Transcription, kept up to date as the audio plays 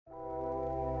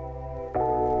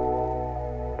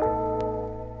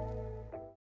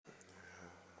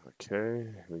Okay,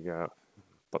 we got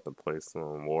about to play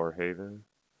some Warhaven.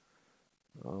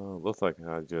 Looks like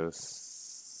I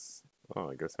just. Oh,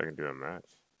 I guess I can do a match.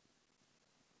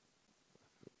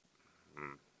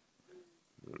 Hmm.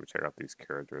 Let me check out these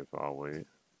characters while I wait.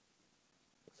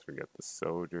 So we got the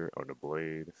soldier, or the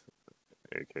blade,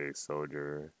 aka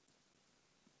soldier,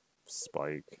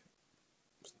 spike,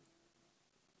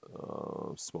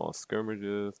 small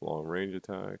skirmishes, long range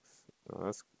attacks.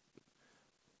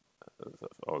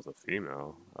 Oh, it's a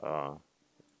female. A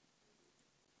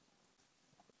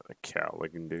cat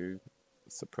looking dude.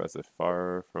 Suppressive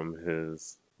fire from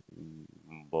his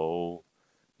bow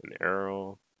and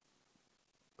arrow.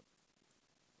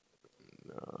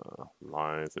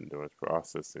 Lines, endurance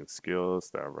processing skills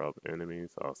that rub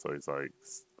enemies. Also, he's like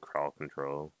crowd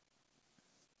control.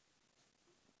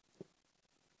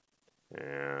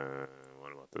 And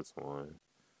what about this one?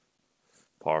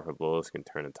 Powerful blows can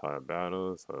turn the tide of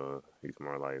battle, so he's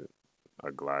more like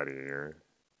a gladiator,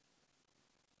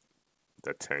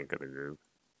 the tank of the group.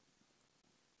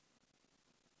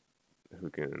 Who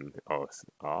can?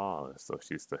 So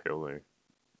she's the healer.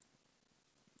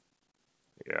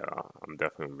 Yeah, I'm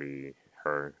definitely gonna be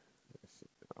her.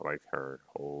 I like her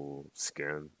whole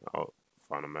skin. I'll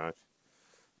find a match.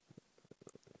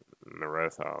 And the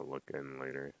rest I'll look in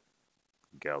later.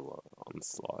 Gala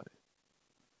onslaught.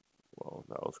 Well,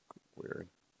 that was weird.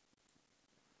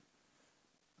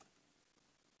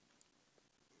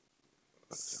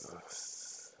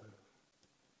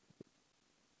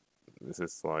 This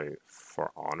is like for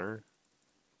honor.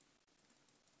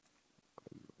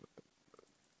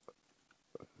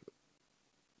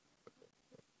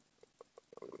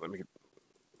 Let me get.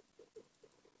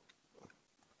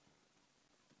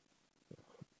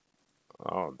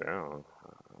 Oh, down.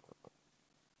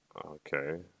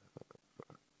 Okay.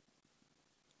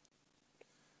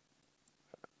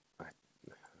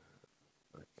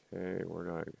 Okay, where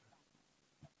do I?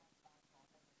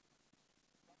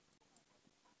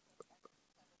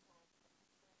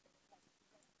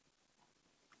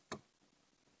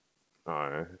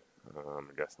 Alright.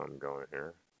 I guess I'm going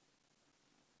here.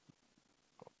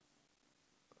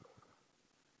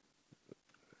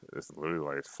 It's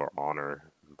literally like for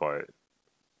honor, but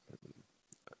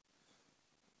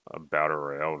a battle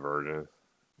royale version.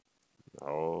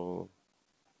 Oh,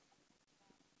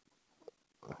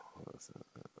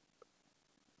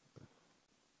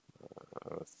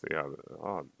 let's see how.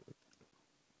 Oh,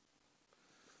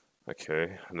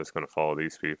 okay. I'm just gonna follow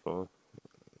these people.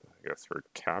 I guess we're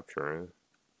capturing.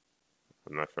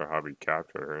 I'm not sure how we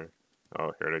capture her.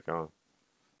 Oh, here they come.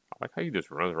 I like how you just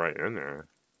runs right in there.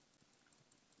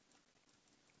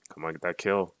 Come on, get that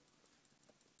kill.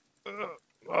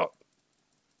 Oh,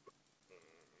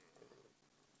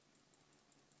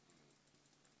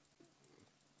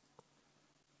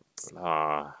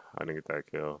 I didn't get that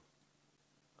kill.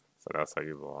 So that's how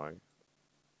you lie.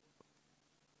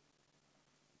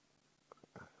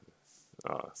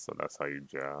 So that's how you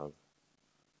jab.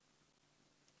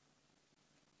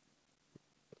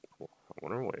 I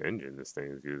wonder what engine this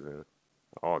thing is using.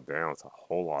 Oh, damn, it's a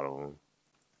whole lot of them.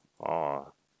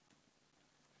 Oh,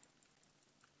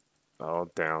 oh,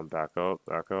 down, back up,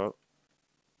 back up.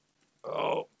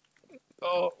 Oh,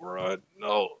 oh, run,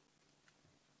 no.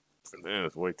 Man,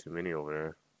 there's way too many over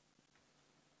there.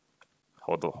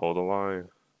 Hold the line.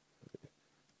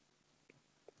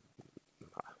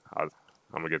 I'm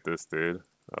gonna get this, dude.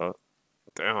 Oh,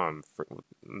 damn,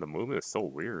 the movement is so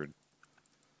weird.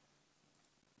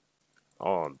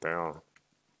 Oh, damn.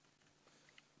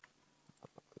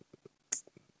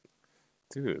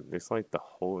 Dude, it's like the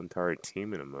whole entire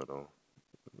team in the middle.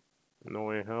 No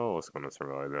way in hell it's gonna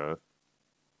survive that.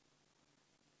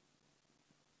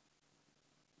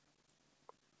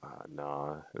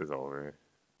 Nah, it's over.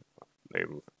 They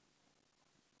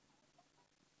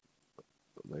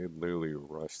they literally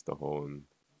rushed the whole.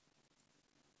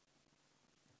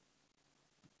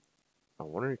 I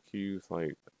wonder if you use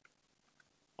like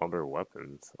other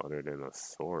weapons other than a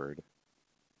sword.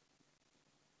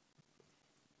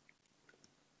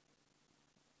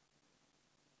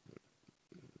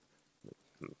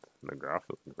 The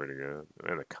graphics are pretty good.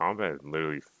 Man, the combat is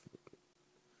literally.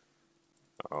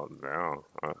 Oh, down.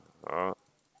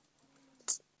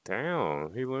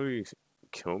 Damn, he literally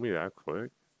killed me that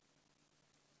quick.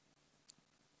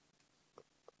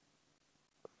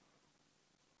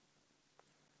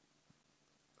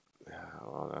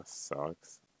 Oh, that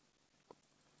sucks.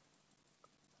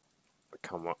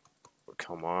 Come on,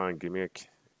 come on, give me a,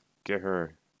 get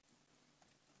her.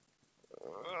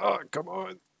 Come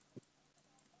on.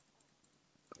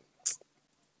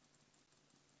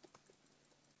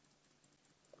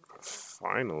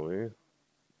 Finally.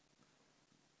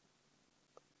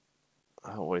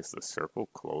 Oh, wait, it's the circle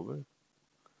clothing?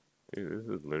 Dude, this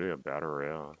is literally a battle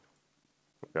royale.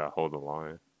 We gotta hold the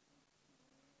line.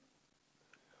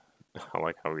 I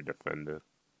like how we defended.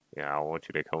 Yeah, I want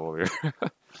you to come over here.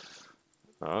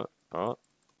 uh, uh.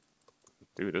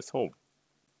 Dude, this whole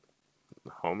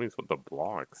homies with the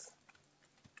blocks.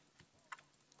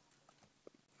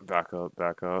 Back up,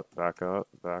 back up, back up,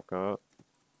 back up.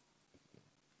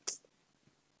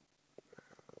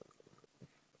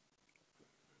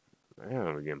 Man,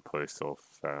 we're getting pushed so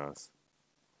fast.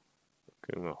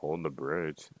 Couldn't even hold the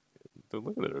bridge. Dude,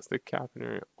 look at this. They're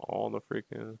capturing all the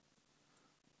freaking.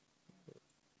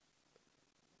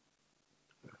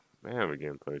 Man, we're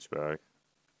getting pushed back.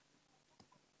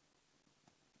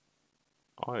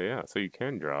 Oh, yeah, so you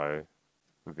can drive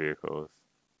vehicles.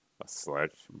 A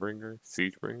sledge bringer?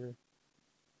 Siege bringer?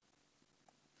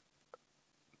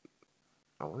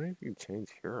 I wonder if you can change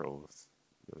heroes.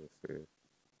 Let me see.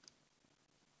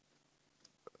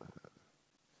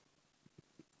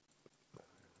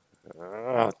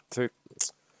 Take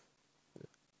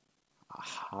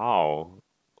how?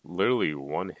 Literally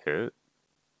one hit?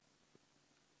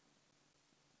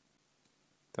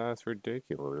 That's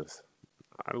ridiculous.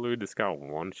 I literally just got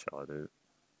one-shotted.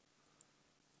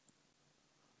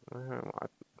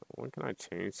 When can I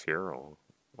change hero?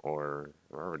 Or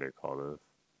whatever they call this.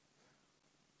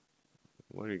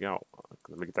 What do you got?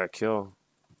 Let me get that kill.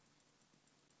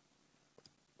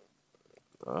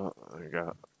 I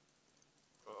got.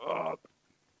 Uh,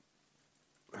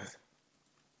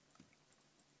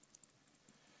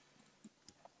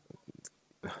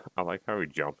 I like how we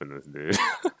jumping this dude.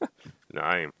 No,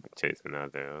 I ain't chasing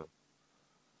that down.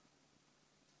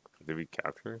 Did we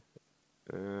capture?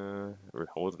 We're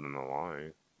holding the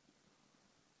line.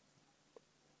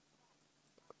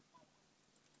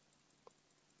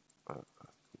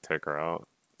 Take her out.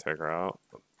 Take her out.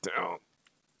 Down.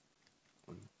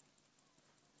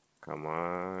 Come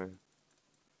on.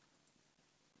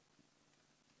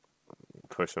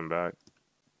 Push him back.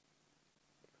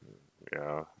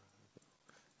 Yeah.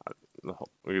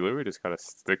 We literally just gotta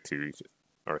stick to each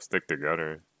or stick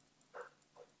together.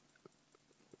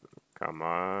 Come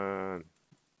on.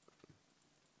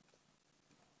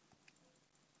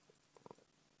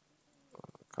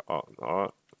 Oh,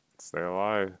 oh, stay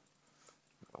alive.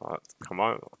 Oh, come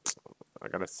on. I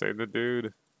gotta save the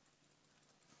dude.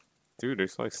 Dude,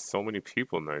 there's like so many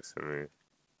people next to me.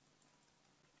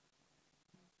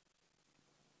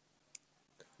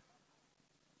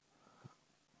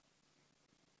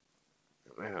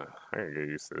 Man, I gotta get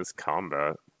used to this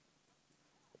combat.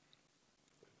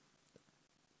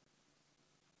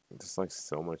 There's like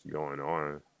so much going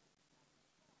on.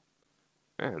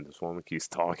 Man, this woman keeps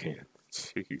talking.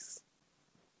 Jeez.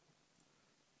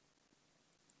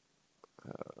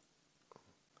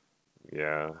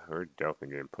 Yeah, we're definitely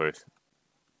getting pushed.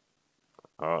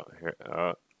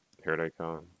 Here they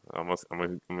come. I'm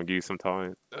gonna give you some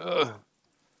time. Ugh.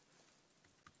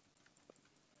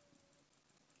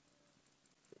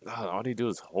 All they do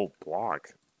is hold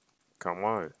block. Come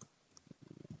on.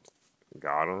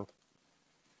 Got him.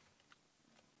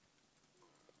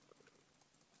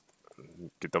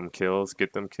 Get them kills.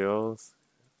 Get them kills.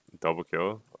 Double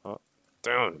kill. Oh,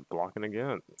 damn, blocking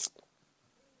again.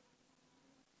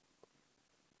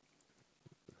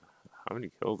 How many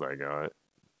kills I got?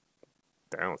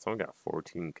 Damn, someone got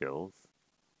 14 kills.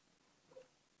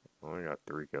 I only got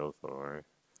 3 kills so far.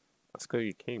 That's because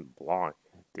you can't block,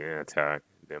 then attack,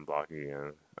 then block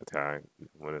again, attack,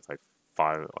 when it's like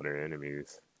 5 other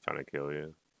enemies trying to kill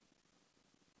you.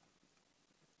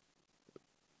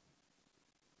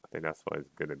 I think that's why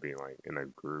it's good to be like in a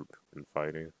group and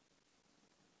fighting.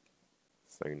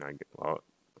 So you're not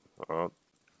getting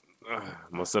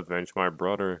must avenge my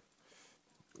brother.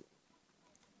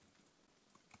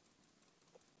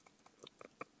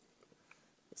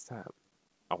 What's that?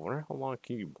 I wonder how long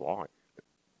can you block?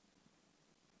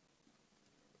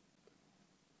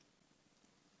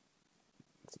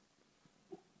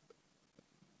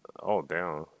 Oh,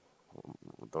 damn.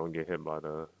 Don't get hit by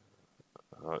the...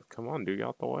 come on, dude, get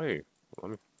out the way.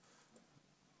 Let me...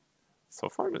 So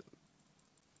far,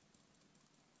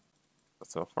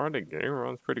 the game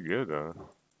runs pretty good, though.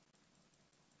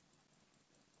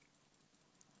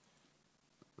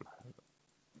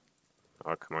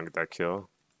 Oh, come on, get that kill.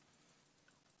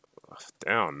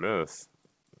 Damn, miss.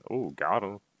 Ooh, got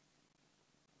him.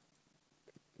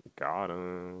 Got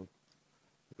him.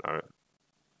 Alright,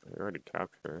 you already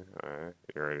captured. Alright,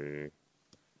 you already...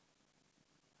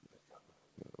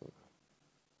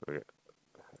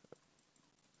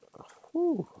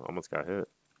 Whew, almost got hit.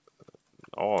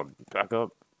 Oh, back up.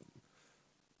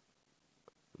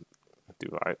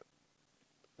 Dude,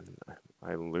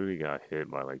 I literally got hit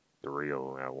by like 3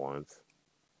 of them at once.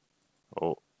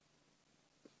 Oh,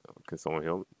 can someone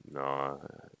heal me? Nah,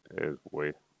 it is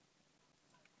way.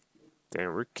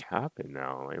 Damn, we're capping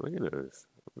now. Like, look at this.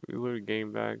 We literally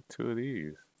gained back 2 of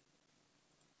these.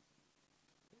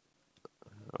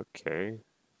 Okay.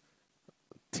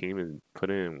 Team is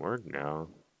putting in work now.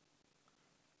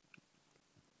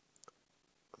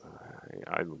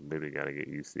 I literally gotta get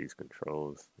used to these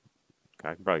controls.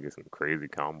 I can probably get some crazy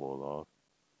combos off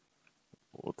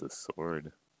with the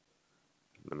sword.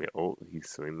 Let me. Oh, he's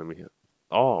swinging. Let me hit.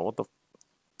 Oh, what the?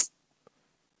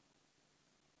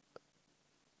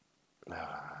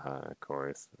 Of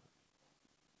course.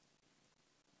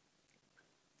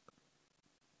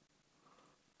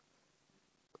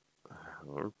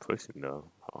 We're pushing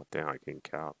though. Oh, damn, I can't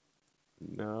cap.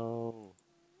 No.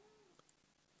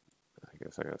 I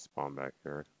guess I gotta spawn back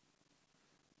here.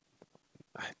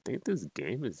 I think this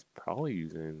game is probably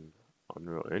using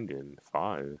Unreal Engine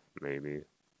 5, maybe.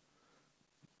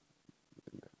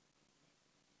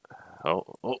 Oh,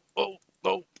 oh, oh,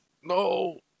 no,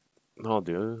 no. No,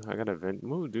 dude, I gotta vent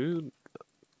move, dude.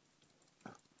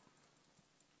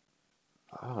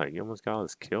 Ah, you almost got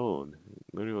us killed.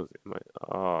 Literally was in my.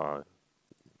 Ah,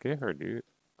 get her, dude.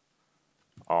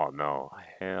 Oh no,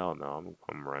 hell no,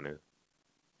 I'm running.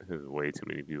 There's way too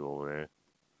many people over there.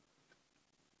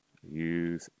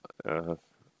 Use,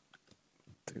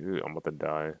 dude, I'm about to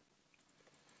die.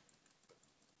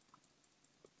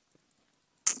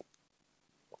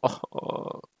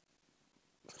 Oh,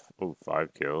 oh,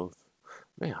 5 kills.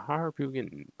 Man, how are people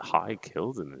getting high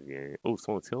kills in this game? Oh,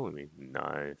 someone's killing me.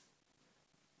 Nice.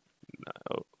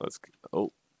 Oh, let's.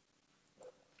 Oh,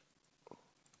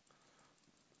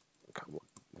 come on.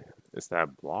 It's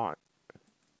that block.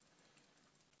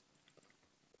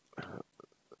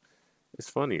 It's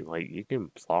funny, like you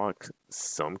can block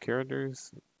some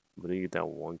characters, but then you get that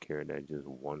one character that just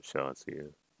one shots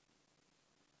you.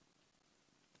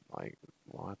 Like,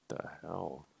 what the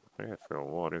hell? I gotta figure out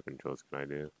what other controls can I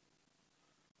do.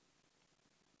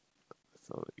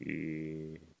 So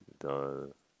E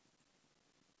does.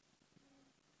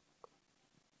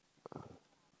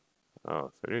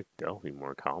 Oh, so there's definitely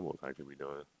more combos I could be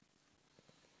doing.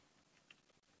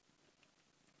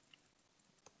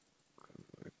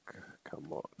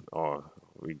 Come on. Oh,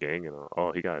 we ganging on.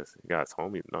 Oh, he got his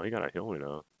homie. No, he got a healer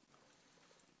though.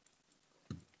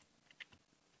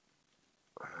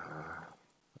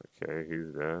 Okay,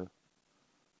 he's there.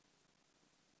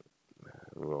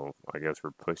 Well, I guess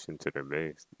we're pushing to their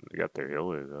base. They got their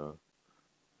healer though.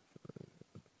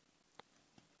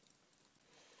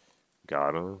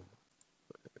 Got him.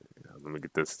 Let me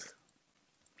get this.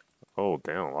 Oh,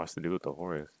 damn. Watch the dude with the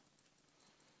horse.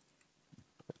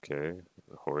 Okay.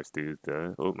 The horse dude's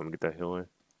dead. Oh, let me get that healer.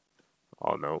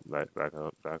 Oh, no. Back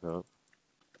up. Back up.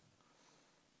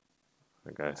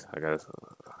 I guess.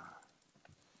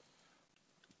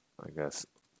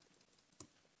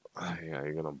 Yeah,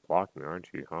 you're gonna block me, aren't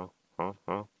you? Huh? Huh?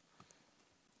 Huh?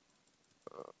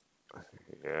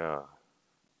 Yeah.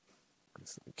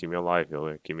 Keep me alive,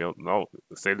 healer. Keep me. No,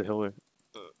 save the healer.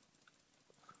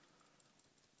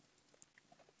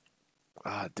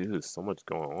 Ah, dude, there's so much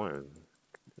going on.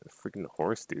 The freaking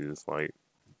horse dude is like,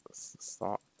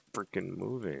 stop freaking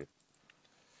moving.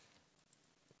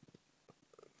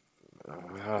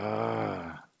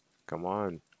 Ah, come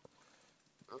on.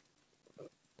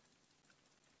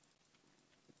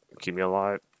 Keep me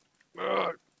alive.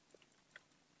 Ugh.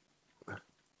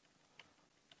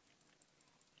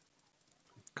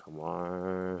 Come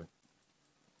on.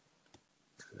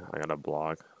 I gotta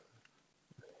block.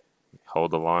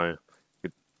 Hold the line.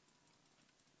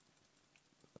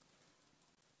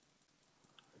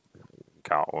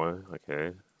 Got one.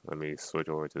 Okay. Let me switch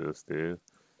over to this dude.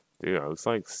 Dude, it looks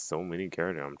like so many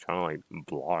characters. I'm trying to like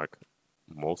block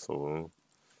most of them.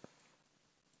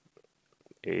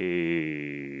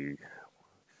 Hey,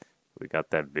 we got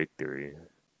that victory.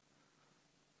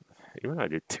 Even I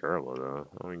did terrible though.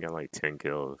 I only got like 10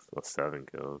 kills or 7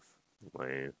 kills.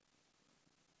 Lame.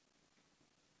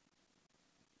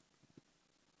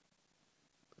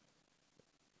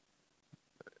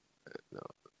 No.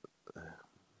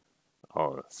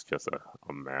 Oh, it's just a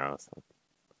mass.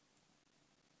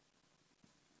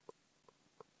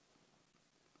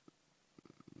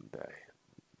 That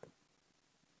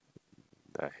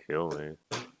that healing.